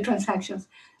the transactions.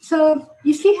 So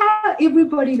you see how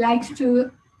everybody likes to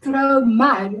throw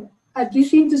mud at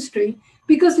this industry,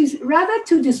 because it's rather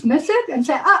to dismiss it and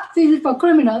say, this is for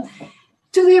criminals.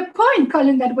 To the point,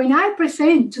 Colin, that when I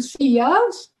present to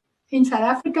CEOs, in South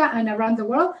Africa and around the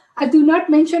world, I do not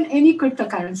mention any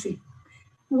cryptocurrency.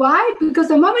 Why? Because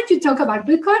the moment you talk about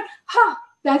Bitcoin,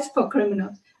 that's for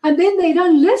criminals. And then they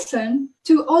don't listen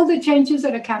to all the changes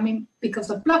that are coming because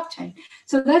of blockchain.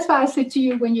 So that's why I said to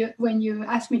you when you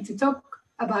asked me to talk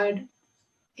about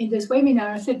in this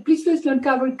webinar, I said, please don't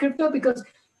cover crypto because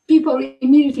people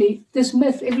immediately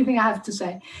dismiss everything I have to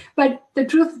say. But the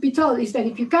truth be told is that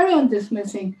if you carry on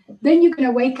dismissing, then you're going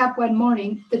to wake up one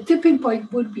morning, the tipping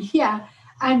point would be here,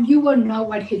 and you won't know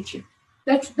what hit you.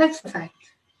 That's the fact.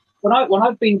 When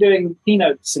I've been doing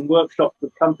keynotes and workshops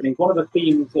with companies, one of the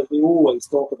themes that we always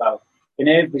talk about in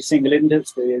every single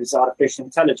industry is artificial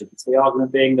intelligence. The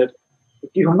argument being that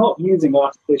if you're not using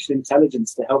artificial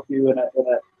intelligence to help you in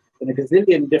a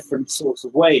gazillion different sorts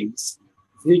of ways,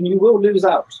 then you will lose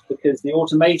out because the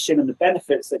automation and the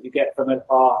benefits that you get from it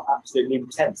are absolutely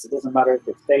intense. It doesn't matter if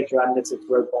it's data analytics,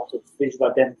 robotics,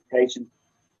 visual identification.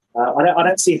 I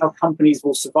don't see how companies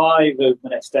will survive over the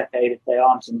next decade if they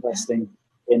aren't investing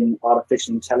in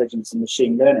artificial intelligence and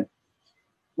machine learning.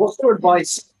 What's your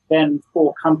advice then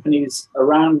for companies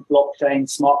around blockchain,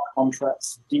 smart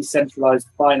contracts, decentralized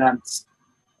finance?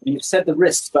 I mean, you've said the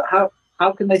risks, but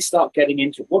how can they start getting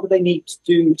into it? What do they need to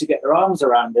do to get their arms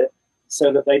around it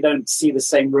so that they don't see the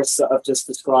same risks that I've just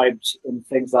described in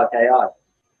things like AI?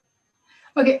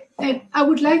 Okay, and I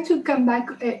would like to come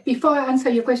back. Before I answer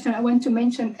your question, I want to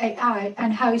mention AI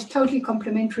and how it's totally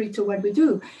complementary to what we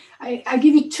do. I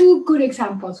give you two good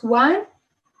examples. One,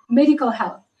 medical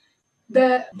health.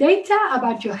 The data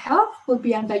about your health will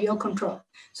be under your control.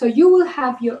 So you will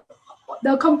have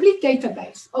the complete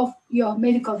database of your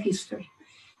medical history.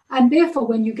 And therefore,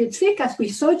 when you get sick, as we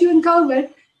saw during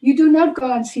COVID, you do not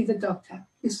go and see the doctor.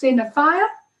 You send a file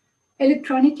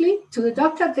electronically to the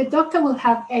doctor. The doctor will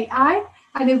have AI,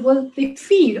 and they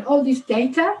feed all this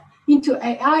data into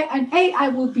AI, and AI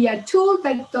will be a tool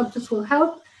that doctors will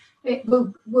help. It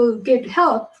will get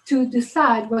help to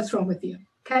decide what's wrong with you.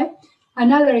 Okay.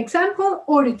 Another example: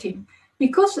 auditing.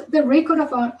 Because the record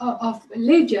of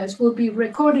ledgers will be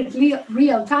recorded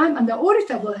real time, and the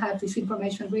auditor will have this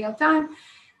information real time.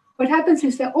 What happens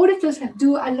is the auditors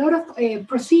do a lot of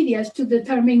procedures to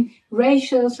determine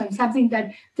ratios and something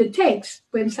that detects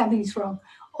when something is wrong.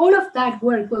 All of that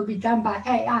work will be done by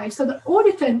AI. So the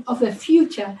auditor of the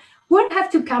future won't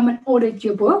have to come and audit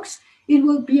your books. It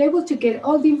will be able to get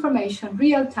all the information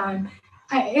real time,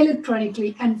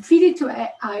 electronically, and feed it to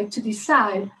AI to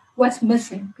decide what's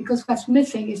missing, because what's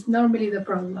missing is normally the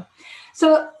problem.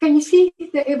 So can you see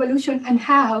the evolution and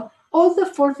how all the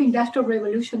fourth industrial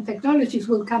revolution technologies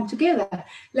will come together?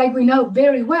 Like we know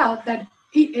very well that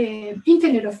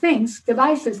Internet of Things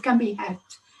devices can be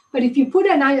hacked. But if you put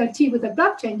an IoT with a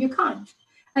blockchain, you can't.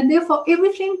 And therefore,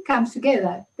 everything comes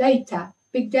together. Data,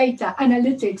 big data,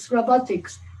 analytics,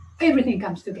 robotics, everything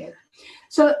comes together.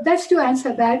 So that's to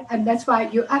answer that. And that's why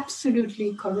you're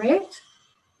absolutely correct.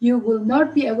 You will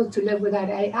not be able to live without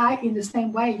AI in the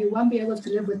same way you won't be able to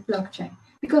live with blockchain.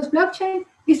 Because blockchain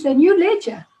is the new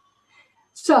ledger.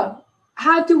 So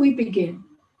how do we begin?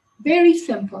 Very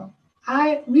simple.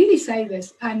 I really say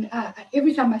this, and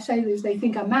every time I say this, they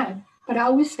think I'm mad. But I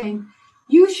always think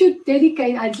you should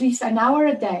dedicate at least an hour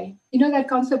a day. You know that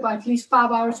concept of at least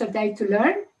 5 hours a day to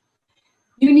learn?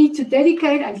 You need to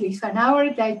dedicate at least an hour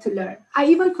a day to learn. I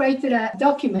even created a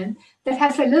document that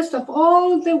has a list of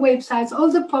all the websites,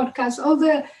 all the podcasts, all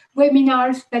the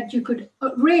webinars that you could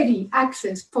already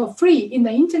access for free in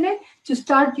the internet to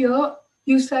start your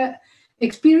user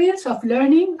experience of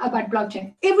learning about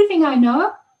blockchain. Everything I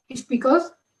know is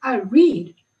because I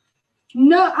read.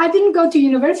 No, I didn't go to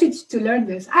university to learn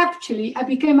this. Actually, I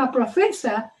became a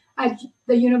professor at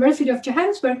the University of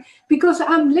Johannesburg because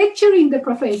I'm lecturing the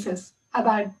professors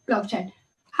about blockchain.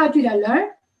 How did I learn?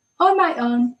 On my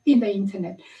own in the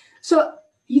internet. So,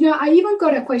 I even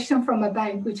got a question from a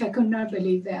bank, which I could not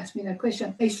believe they asked me that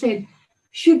question. They said,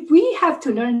 should we have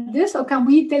to learn this, or can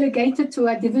we delegate it to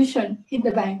a division in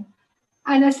the bank?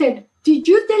 And I said, did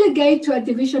you delegate to a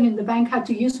division in the bank how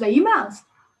to use the emails?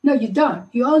 No, you don't.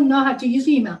 You all know how to use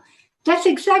email. That's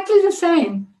exactly the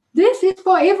same. This is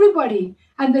for everybody.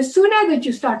 And the sooner that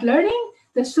you start learning,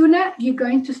 the sooner you're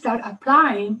going to start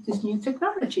applying this new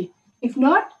technology. If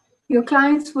not, your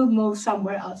clients will move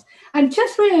somewhere else. And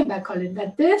just remember, Colin,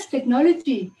 that this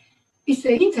technology is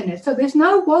the internet. So there's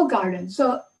no walled garden.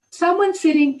 So someone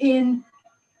sitting in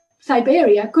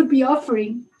Siberia could be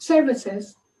offering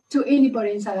services to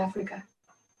anybody in South Africa.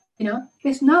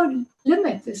 There's no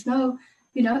limit. There's no,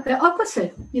 the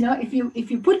opposite.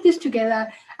 If you put this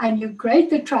together and you create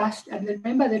the trust, and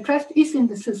remember the trust is in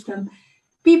the system,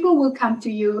 people will come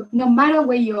to you no matter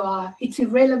where you are. It's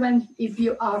irrelevant if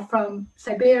you are from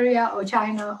Siberia or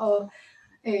China or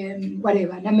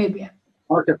whatever, Namibia.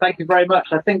 Okay, thank you very much.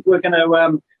 I think we're going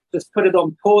to just put it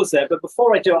on pause there. But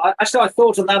before I do, I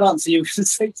thought on that answer you should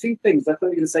say two things. I thought you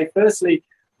were going to say, firstly,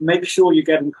 make sure you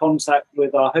get in contact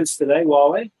with our host today,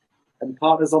 Huawei, and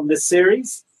partners on this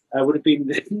series. Would have been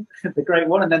the great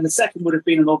one. And then the second would have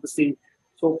been, and obviously,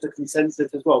 talk to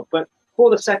Consensus as well. But for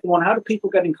the second one, how do people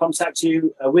get in contact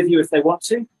with you if they want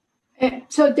to?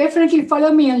 So definitely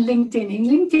follow me on LinkedIn. In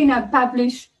LinkedIn, I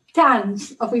publish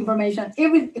tons of information.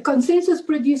 Consensus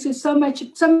produces so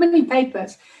many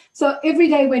papers. So every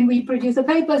day when we produce the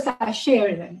papers, I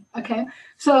share them. Okay.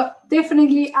 So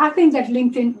definitely, I think that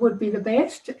LinkedIn would be the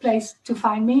best place to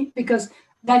find me, because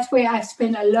that's where I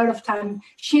spend a lot of time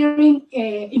sharing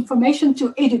information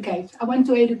to educate. I want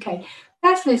to educate.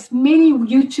 Plus, there's many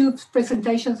YouTube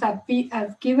presentations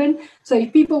I've given. So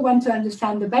if people want to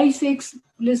understand the basics,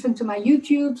 listen to my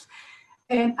YouTubes.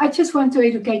 And I just want to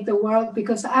educate the world,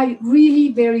 because I really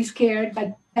very scared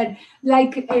that the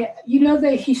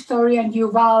historian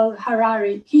Yuval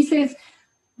Harari, he says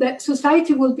that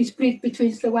society will be split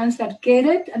between the ones that get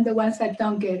it and the ones that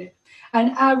don't get it.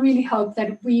 And I really hope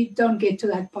that we don't get to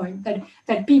that point,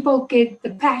 that people get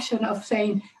the passion of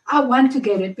saying, I want to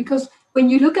get it. Because when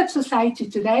you look at society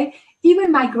today,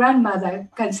 even my grandmother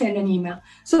can send an email.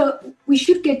 So we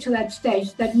should get to that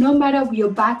stage that no matter your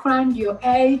background, your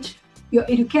age, your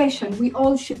education, we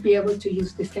all should be able to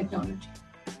use this technology.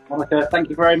 Monica, thank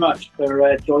you very much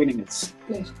for joining us.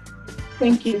 Pleasure.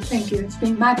 Thank you. It's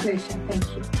been my pleasure. Thank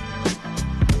you.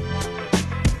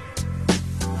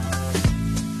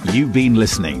 You've been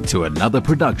listening to another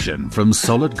production from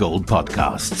Solid Gold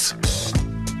Podcasts.